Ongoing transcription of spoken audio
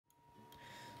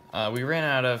We ran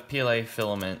out of PLA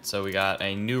filament, so we got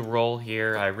a new roll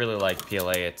here. I really like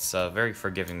PLA. It's a very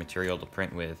forgiving material to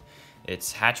print with.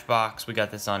 It's Hatchbox. We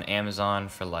got this on Amazon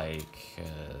for like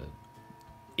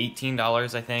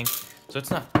 $18, I think. So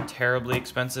it's not terribly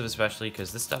expensive, especially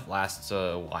because this stuff lasts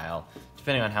a while,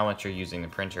 depending on how much you're using the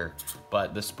printer.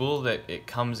 But the spool that it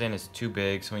comes in is too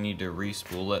big, so we need to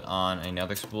re-spool it on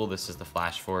another spool. This is the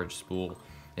Flash Forge spool.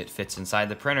 It fits inside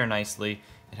the printer nicely.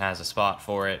 It has a spot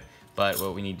for it. But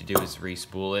what we need to do is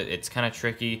re-spool it. It's kind of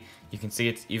tricky. You can see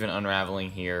it's even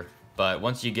unraveling here, but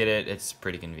once you get it, it's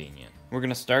pretty convenient. We're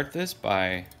gonna start this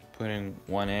by putting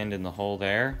one end in the hole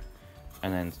there,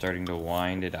 and then starting to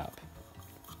wind it up.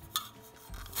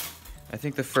 I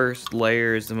think the first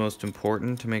layer is the most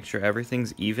important to make sure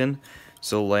everything's even,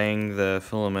 so laying the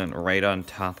filament right on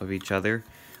top of each other.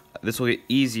 This will get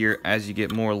easier as you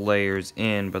get more layers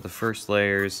in, but the first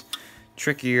layer's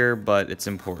trickier, but it's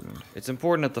important. It's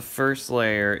important that the first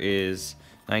layer is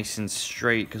nice and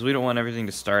straight because we don't want everything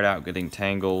to start out getting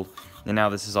tangled. And now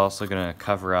this is also going to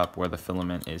cover up where the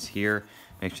filament is here.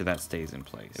 Make sure that stays in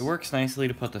place. It works nicely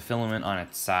to put the filament on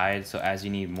its side, so as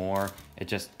you need more, it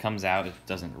just comes out. It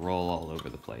doesn't roll all over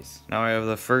the place. Now I have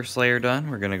the first layer done.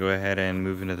 We're going to go ahead and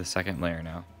move into the second layer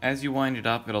now. As you wind it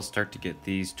up, it'll start to get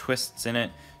these twists in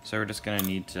it, so we're just going to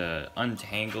need to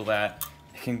untangle that.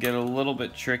 It can get a little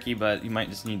bit tricky, but you might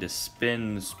just need to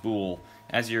spin the spool.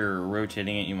 As you're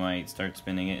rotating it, you might start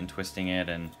spinning it and twisting it,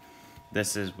 and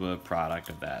this is the product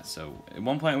of that. So at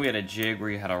one point we had a jig where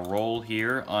you had a roll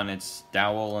here on its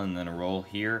dowel and then a roll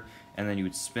here, and then you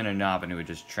would spin a knob and it would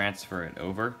just transfer it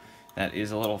over. That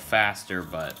is a little faster,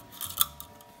 but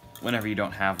whenever you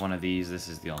don't have one of these, this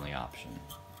is the only option.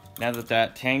 Now that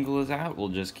that tangle is out, we'll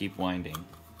just keep winding.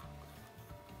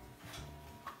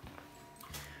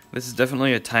 This is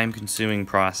definitely a time-consuming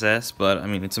process, but I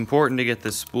mean, it's important to get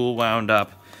this spool wound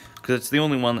up because it's the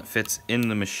only one that fits in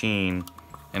the machine,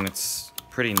 and it's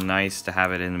pretty nice to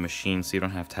have it in the machine so you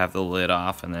don't have to have the lid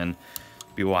off and then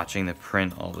be watching the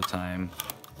print all the time.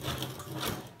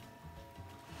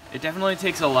 It definitely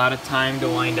takes a lot of time to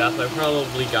wind up. I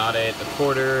probably got it a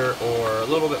quarter or a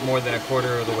little bit more than a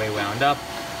quarter of the way wound up.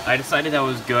 I decided that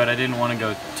was good. I didn't want to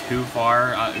go too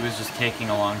far. It was just taking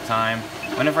a long time.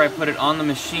 Whenever I put it on the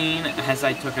machine, as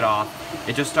I took it off,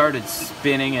 it just started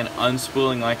spinning and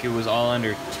unspooling like it was all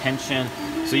under tension.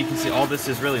 So you can see all this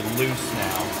is really loose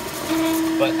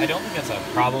now. But I don't think that's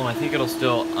a problem. I think it'll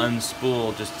still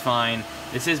unspool just fine.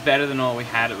 This is better than what we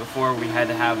had it before. We had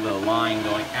to have the line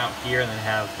going out here and then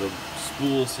have the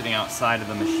spool sitting outside of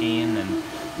the machine, and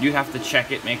you have to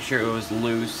check it, make sure it was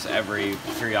loose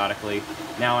periodically.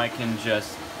 Now I can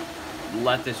just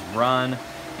let this run,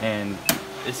 and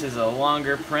this is a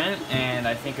longer print, and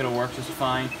I think it'll work just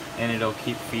fine, and it'll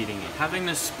keep feeding it. Having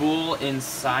the spool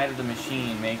inside of the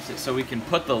machine makes it so we can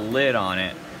put the lid on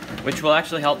it, which will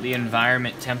actually help the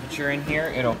environment temperature in here.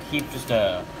 It'll keep just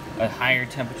a higher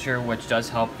temperature, which does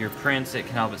help your prints. It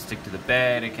can help it stick to the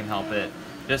bed. It can help it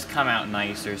just come out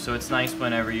nicer. So it's nice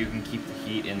whenever you can keep the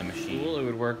heat in the machine. It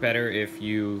would work better if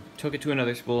you took it to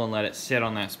another spool and let it sit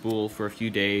on that spool for a few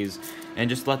days and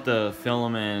just let the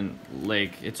filament,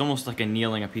 like, it's almost like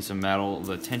annealing a piece of metal.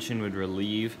 The tension would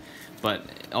relieve, but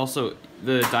also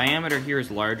the diameter here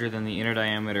is larger than the inner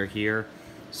diameter here,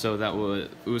 so that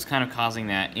it was kind of causing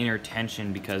that inner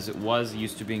tension because it was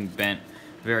used to being bent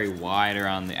very wide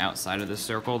around the outside of the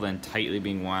circle, then tightly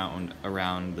being wound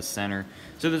around the center.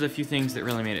 So there's a few things that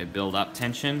really made it build up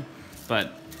tension,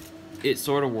 but it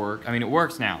sort of worked. I mean, it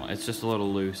works now. It's just a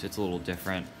little loose. It's a little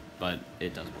different, but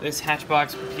it does work. This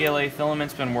Hatchbox PLA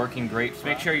filament's been working great. So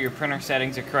make sure your printer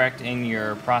settings are correct in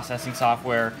your processing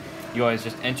software. You always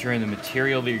just enter in the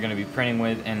material that you're going to be printing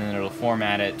with, and then it'll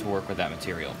format it to work with that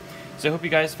material. So I hope you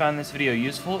guys found this video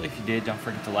useful. If you did, don't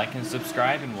forget to like and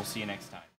subscribe, and we'll see you next time.